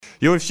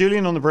You're with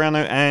Julian on the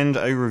Browno and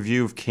a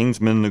review of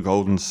Kingsman: The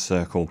Golden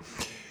Circle.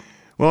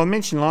 Well, I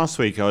mentioned last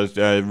week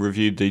I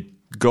reviewed the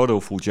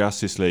god-awful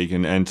Justice League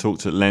and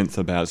talked at length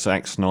about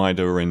Zack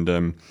Snyder and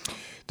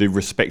the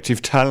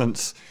respective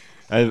talents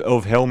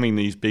of helming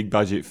these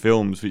big-budget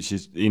films, which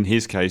is, in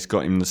his case,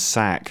 got him the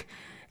sack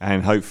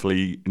and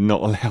hopefully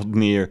not allowed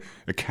near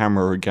a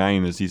camera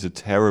again, as he's a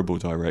terrible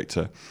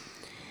director.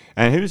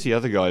 And who was the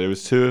other guy? There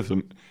was two of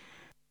them.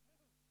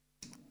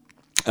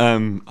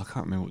 I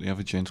can't remember what the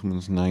other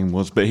gentleman's name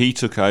was, but he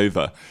took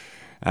over.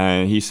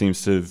 And he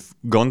seems to have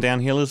gone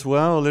downhill as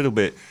well, a little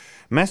bit.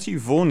 Matthew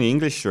Vaughn, the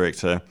English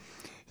director,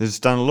 has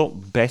done a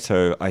lot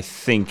better, I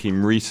think,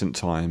 in recent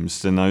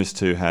times than those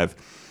two have.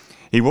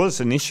 He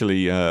was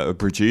initially a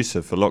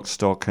producer for Lock,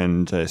 Stock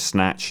and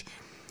Snatch,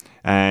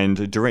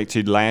 and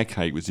directed Layer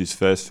Cake was his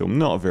first film.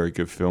 Not a very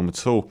good film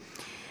at all.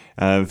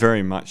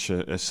 Very much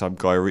a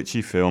sub-Guy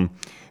Ritchie film.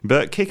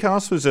 But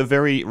Kick-Ass was a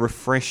very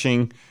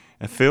refreshing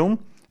film.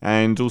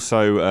 And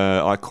also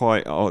a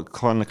quite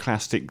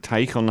iconoclastic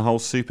take on the whole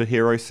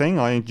superhero thing.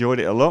 I enjoyed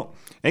it a lot.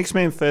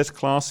 X-Men First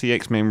Class, the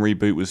X-Men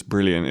reboot was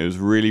brilliant. It was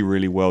really,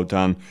 really well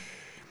done.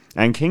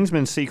 And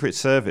Kingsman Secret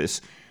Service,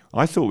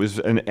 I thought was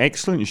an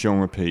excellent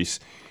genre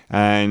piece.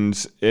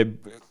 And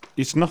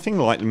it's nothing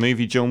like the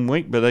movie John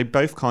Wick, but they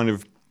both kind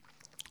of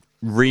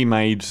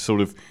remade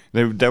sort of...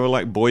 They were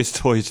like boys'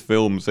 toys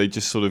films. They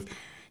just sort of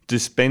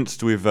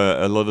dispensed with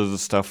a lot of the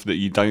stuff that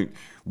you don't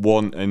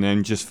want and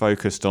then just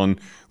focused on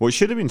what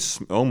should have been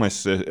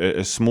almost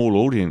a small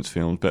audience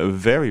film, but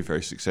very,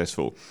 very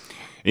successful.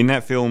 In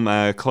that film,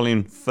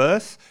 Colin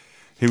Firth,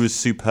 who was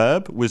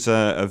superb, was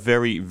a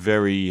very,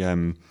 very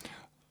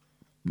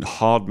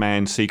hard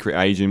man secret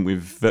agent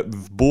with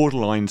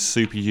borderline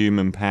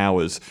superhuman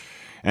powers.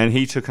 And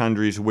he took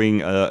under his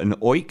wing an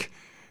oik,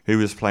 who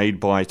was played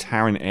by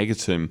Taron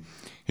Egerton,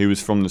 who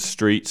was from the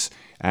streets,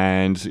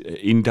 and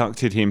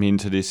inducted him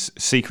into this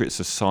secret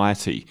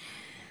society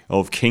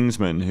of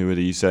Kingsmen, who are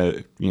these,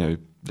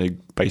 they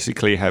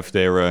basically have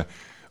their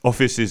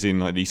offices in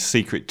like these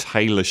secret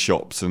tailor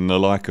shops and the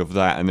like of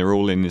that, and they're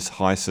all in this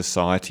high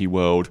society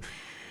world,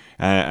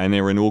 and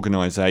they're an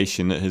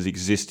organisation that has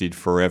existed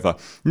forever.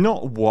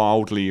 Not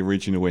wildly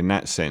original in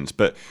that sense,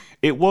 but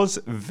it was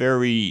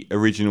very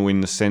original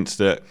in the sense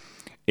that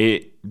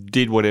it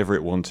did whatever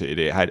it wanted.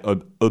 It had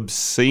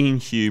obscene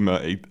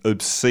humour,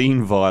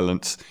 obscene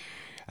violence,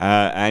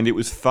 and it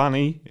was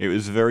funny. It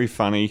was very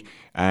funny.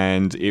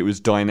 And it was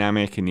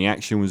dynamic, and the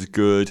action was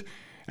good,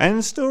 and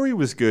the story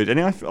was good,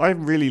 and I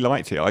really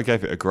liked it. I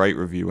gave it a great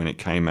review when it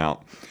came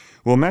out.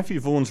 Well, Matthew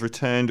Vaughn's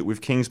returned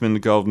with Kingsman: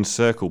 The Golden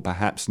Circle,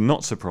 perhaps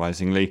not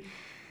surprisingly.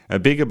 A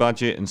bigger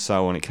budget and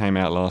so on. It came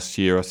out last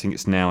year. I think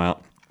it's now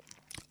out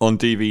on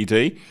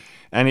DVD,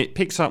 and it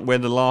picks up where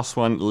the last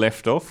one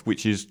left off,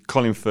 which is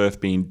Colin Firth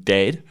being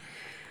dead,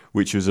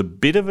 which was a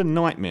bit of a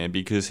nightmare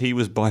because he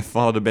was by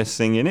far the best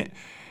thing in it.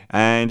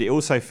 And it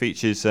also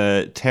features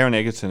Taron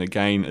Egerton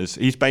again, as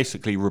he's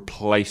basically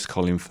replaced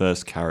Colin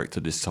Firth's character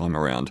this time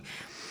around,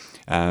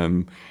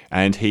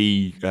 and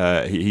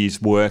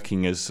he's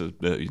working as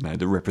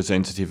the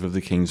representative of the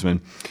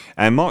Kingsman.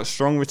 And Mark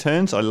Strong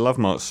returns. I love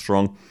Mark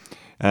Strong,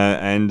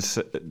 and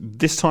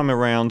this time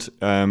around,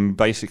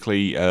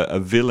 basically a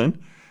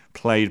villain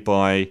played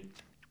by,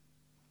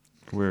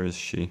 where is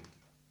she?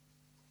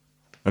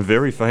 A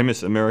very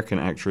famous American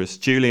actress,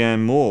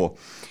 Julianne Moore.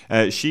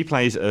 She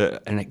plays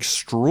an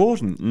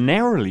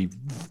extraordinarily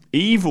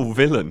evil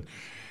villain,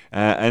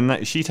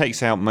 and she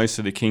takes out most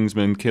of the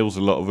Kingsmen, kills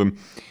a lot of them.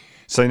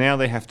 So now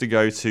they have to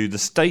go to the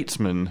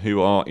Statesmen,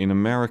 who are in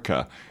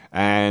America.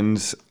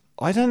 And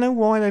I don't know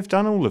why they've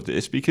done all of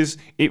this, because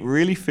it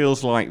really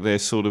feels like they're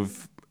sort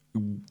of,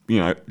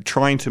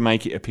 trying to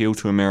make it appeal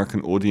to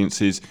American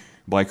audiences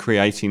by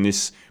creating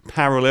this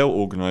parallel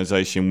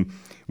organisation,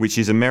 which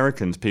is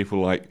Americans, people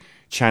like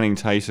Channing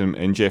Tatum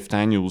and Jeff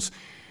Daniels,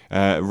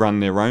 run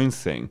their own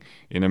thing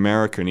in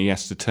America, and he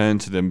has to turn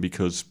to them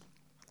because,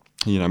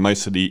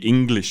 most of the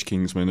English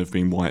Kingsmen have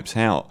been wiped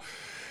out.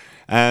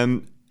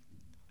 To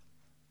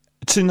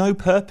no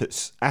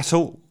purpose at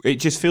all. It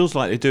just feels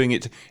like they're doing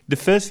it. The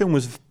first film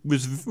was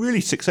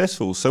really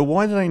successful, so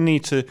why do they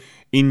need to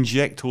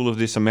inject all of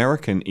this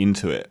American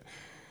into it?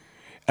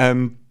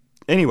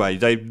 Anyway,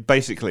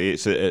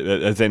 it's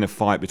then a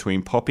fight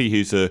between Poppy,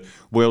 who's the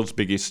world's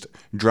biggest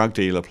drug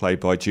dealer,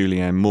 played by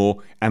Julianne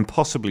Moore, and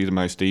possibly the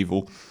most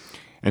evil,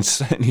 and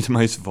certainly the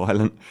most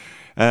violent,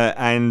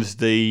 and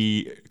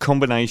the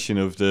combination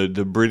of the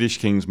British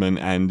Kingsman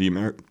and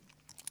the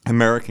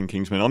American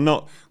Kingsman. I'm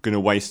not going to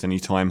waste any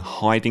time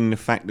hiding the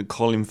fact that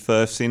Colin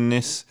Firth's in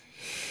this.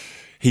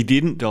 He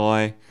didn't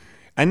die.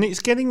 And it's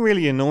getting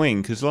really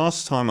annoying because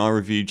last time I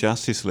reviewed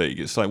Justice League,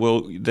 it's like,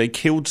 well, they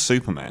killed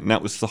Superman.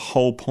 That was the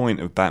whole point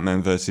of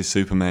Batman vs.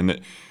 Superman,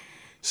 that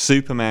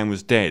Superman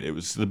was dead. It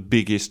was the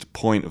biggest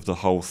point of the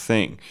whole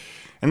thing.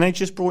 And they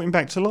just brought him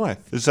back to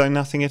life as though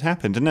nothing had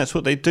happened. And that's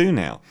what they do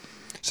now.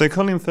 So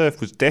Colin Firth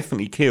was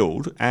definitely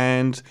killed,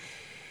 and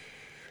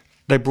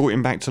they brought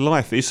him back to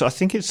life.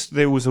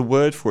 There was a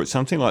word for it,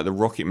 something like the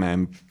Rocket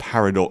Man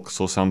paradox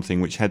or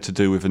something, which had to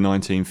do with the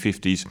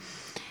 1950s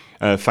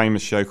a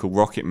famous show called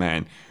Rocket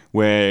Man,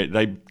 where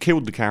they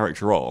killed the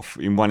character off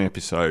in one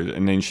episode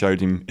and then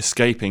showed him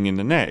escaping in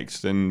the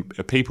next. And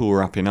people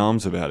were up in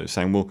arms about it,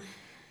 saying, well,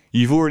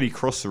 you've already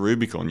crossed the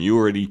Rubicon. You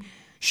already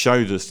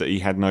showed us that he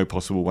had no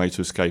possible way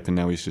to escape, and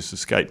now he's just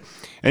escaped.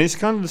 And it's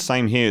kind of the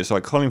same here. It's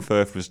like Colin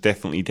Firth was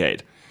definitely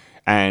dead.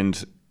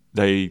 And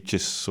they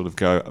just sort of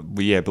go,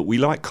 well, yeah, but we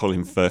like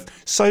Colin Firth.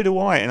 So do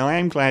I, and I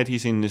am glad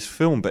he's in this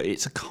film, but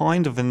it's a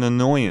kind of an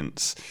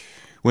annoyance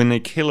when they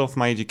kill off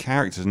major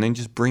characters and then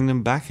just bring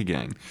them back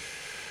again.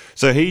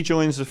 So he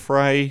joins the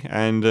fray,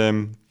 and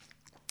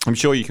I'm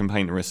sure you can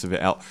paint the rest of it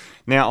out.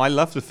 Now, I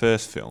love the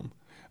first film.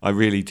 I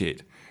really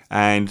did.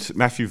 And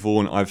Matthew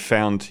Vaughn, I've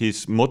found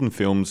his modern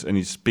films and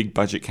his big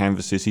budget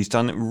canvases, he's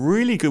done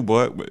really good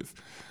work with.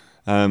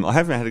 I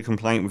haven't had a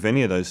complaint with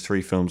any of those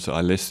 3 films that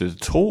I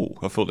listed at all.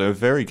 I thought they were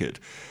very good.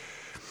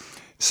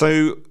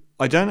 So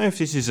I don't know if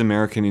this is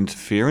American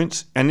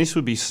interference, and this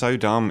would be so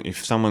dumb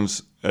if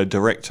someone's a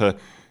director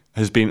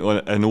has been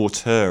an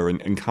auteur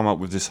and come up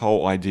with this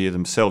whole idea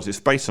themselves. It's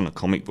based on a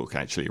comic book,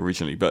 actually,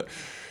 originally, but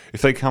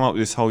if they come up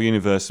with this whole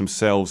universe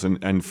themselves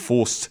and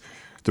forced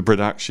the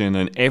production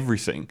and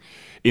everything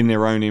in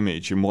their own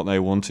image and what they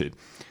wanted,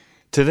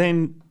 to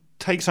then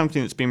take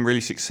something that's been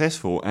really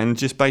successful and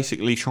just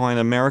basically try and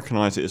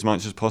Americanize it as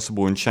much as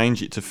possible and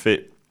change it to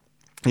fit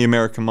the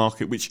American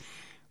market, which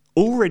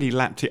already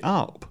lapped it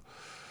up.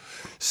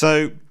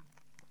 So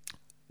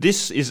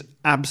this is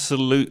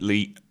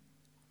absolutely...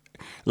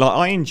 Like,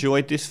 I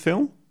enjoyed this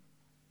film,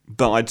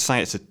 but I'd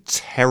say it's a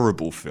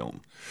terrible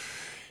film.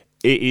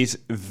 It is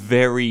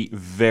very,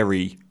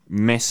 very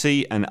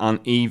messy and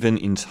uneven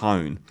in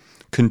tone,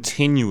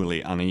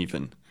 continually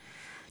uneven,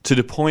 to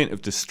the point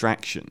of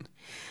distraction.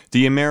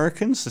 The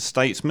Americans, the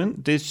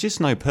statesmen, there's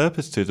just no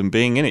purpose to them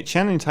being in it.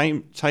 Channing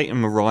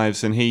Tatum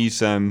arrives and he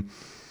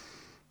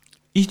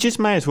just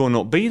may as well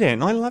not be there.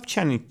 And I love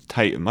Channing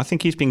Tatum. I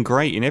think he's been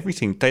great in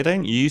everything. They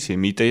don't use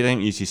him. They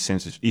don't use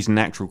his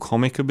natural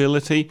comic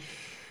ability.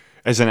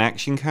 As an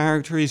action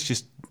character,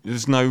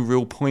 there's no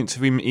real point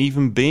to him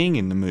even being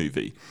in the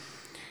movie.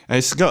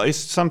 It's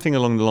something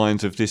along the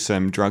lines of this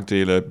drug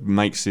dealer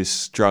makes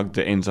this drug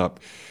that ends up...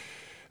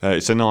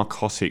 it's a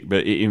narcotic,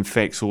 but it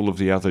infects all of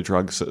the other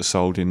drugs that are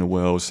sold in the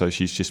world, so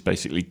she's just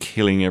basically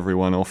killing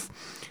everyone off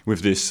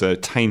with this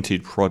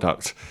tainted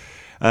product.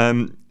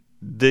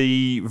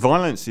 The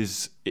violence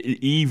is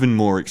even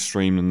more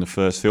extreme than the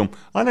first film.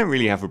 I don't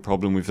really have a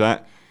problem with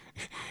that.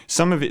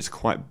 Some of it's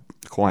quite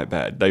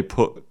bad. They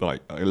put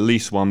like at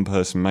least one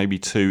person, maybe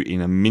 2,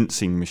 in a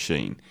mincing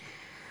machine,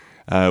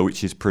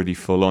 which is pretty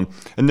full on.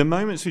 And the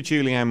moments with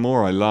Julianne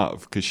Moore I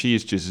love, because she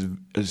is just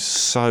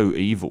so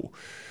evil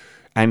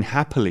and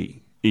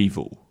happily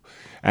evil.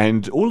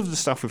 And all of the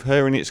stuff with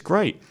her, and it's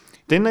great.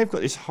 Then they've got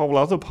this whole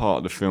other part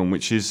of the film,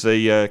 which is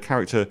the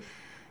character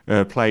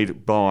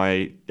played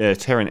by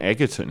Taron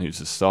Egerton, who's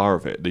the star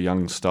of it, the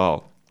young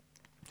star.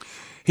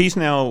 He's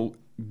now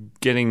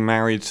getting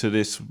married to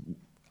this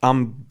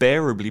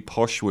unbearably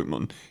posh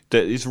woman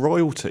that is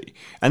royalty.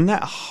 And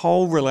that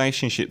whole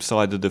relationship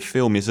side of the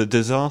film is a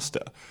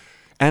disaster.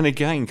 And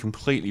again,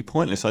 completely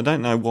pointless. I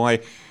don't know why.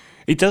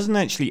 It doesn't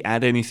actually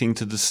add anything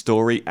to the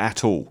story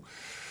at all.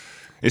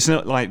 It's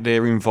not like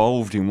they're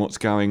involved in what's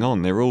going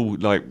on. They're all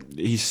like,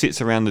 he sits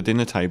around the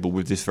dinner table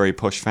with this very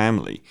posh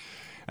family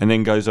and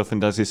then goes off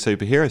and does his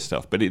superhero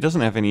stuff. But it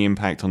doesn't have any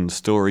impact on the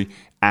story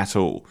at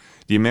all.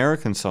 The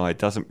American side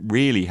doesn't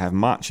really have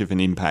much of an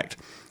impact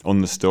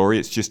on the story.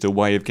 It's just a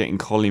way of getting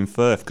Colin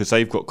Firth, because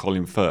they've got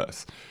Colin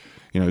Firth.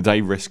 You know,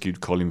 they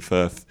rescued Colin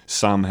Firth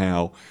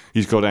somehow.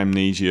 He's got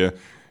amnesia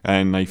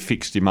and they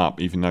fixed him up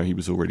even though he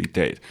was already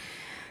dead.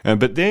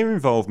 But their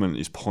involvement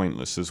is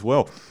pointless as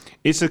well.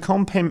 It's a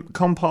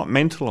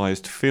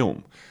compartmentalised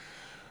film.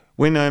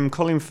 When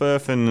Colin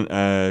Firth and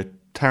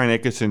Taron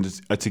Egerton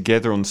are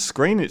together on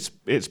screen,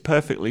 it's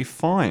perfectly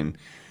fine.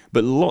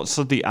 But lots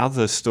of the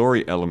other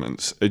story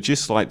elements are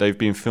just like they've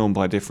been filmed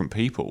by different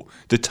people.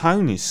 The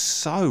tone is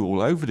so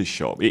all over the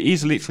shop. It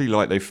is literally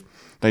like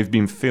they've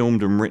been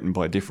filmed and written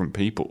by different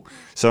people.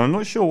 So I'm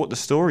not sure what the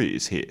story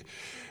is here.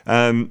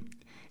 It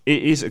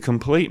is a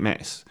complete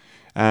mess.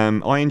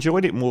 I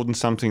enjoyed it more than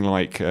something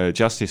like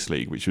Justice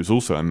League, which was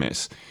also a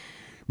mess,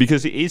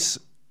 because it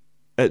is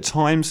at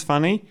times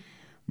funny,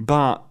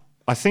 but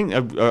I think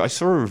I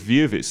saw a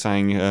review of it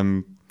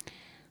saying,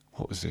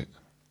 what was it?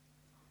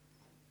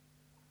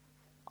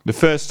 The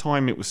first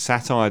time it was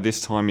satire, this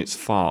time it's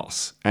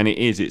farce. And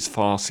it's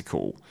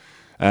farcical.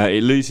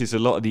 It loses a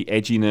lot of the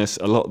edginess,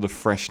 a lot of the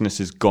freshness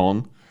is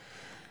gone.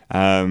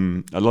 A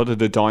lot of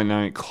the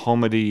dynamic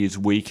comedy is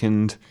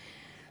weakened.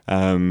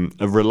 A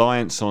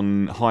reliance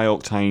on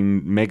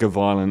high-octane mega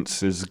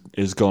violence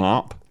is gone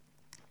up,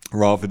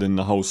 rather than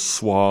the whole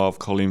suave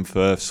Colin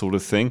Firth sort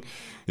of thing.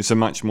 It's a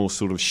much more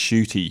sort of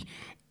shooty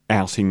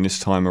outing this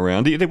time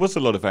around. There was a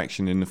lot of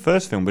action in the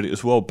first film, but it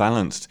was well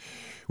balanced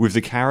with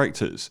the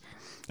characters.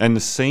 And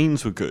the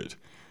scenes were good.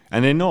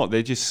 And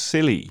they're just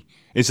silly.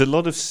 There's a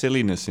lot of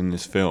silliness in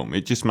this film.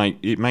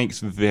 It makes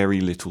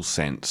very little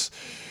sense.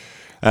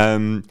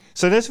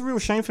 So that's a real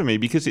shame for me,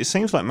 because it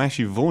seems like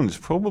Matthew Vaughn is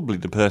probably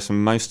the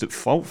person most at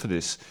fault for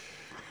this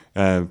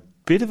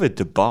bit of a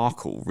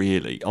debacle,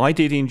 really. I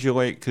did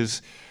enjoy it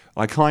because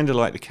I kind of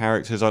like the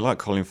characters. I like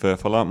Colin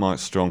Firth. I like Mike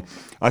Strong.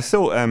 I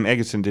thought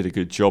Egerton did a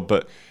good job,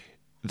 but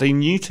they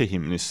knew to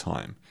him this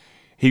time.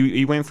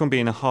 He went from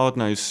being a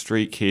hard-nosed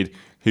street kid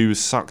who was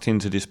sucked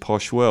into this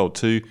posh world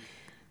to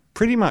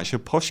pretty much a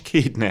posh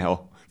kid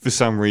now, for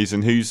some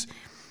reason, who's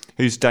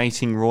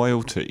dating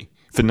royalty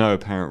for no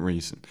apparent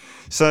reason.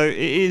 So it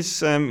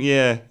is,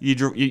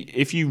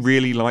 if you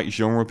really like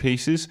genre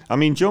pieces, I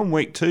mean, John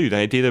Wick 2,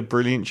 they did a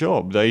brilliant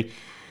job. They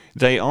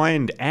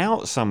ironed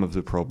out some of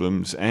the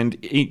problems and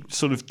it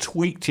sort of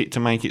tweaked it to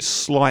make it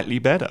slightly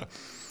better.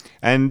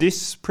 And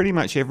this, pretty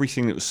much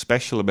everything that was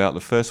special about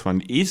the first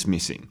one is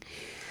missing.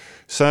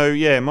 So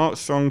yeah, Mark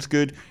Strong's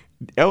good.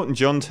 Elton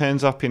John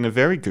turns up in a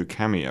very good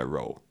cameo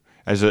role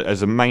as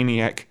a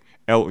maniac.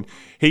 Elton,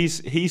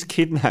 he's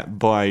kidnapped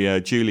by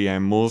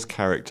Julianne Moore's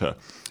character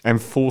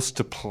and forced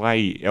to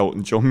play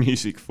Elton John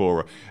music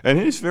for her, and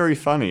it's very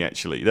funny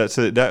actually.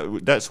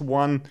 That's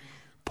one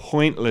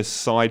pointless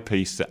side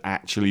piece that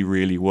actually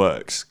really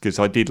works, because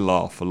I did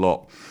laugh a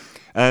lot.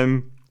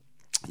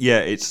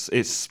 It's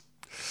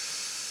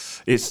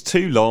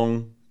too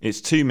long. It's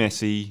too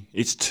messy.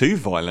 It's too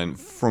violent.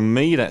 From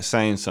me, that's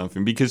saying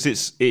something, because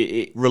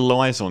it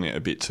relies on it a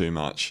bit too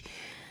much.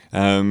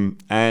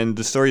 And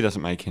the story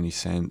doesn't make any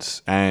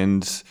sense.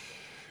 And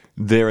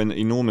there are an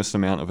enormous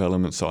amount of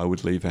elements that I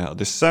would leave out of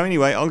this. So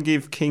anyway, I'll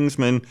give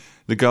Kingsman: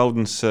 The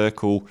Golden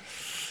Circle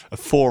a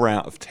 4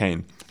 out of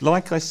 10.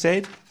 Like I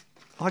said,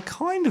 I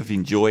kind of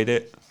enjoyed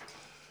it.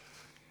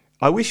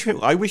 I wish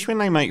when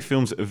they make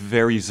films that are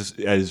very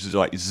as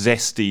like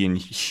zesty and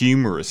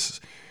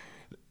humorous,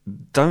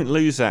 don't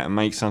lose that and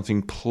make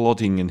something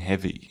plodding and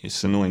heavy.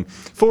 It's annoying.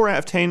 4 out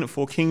of 10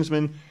 for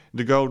Kingsman: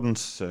 The Golden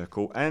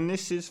Circle. And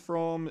this is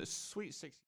from Sweet 16.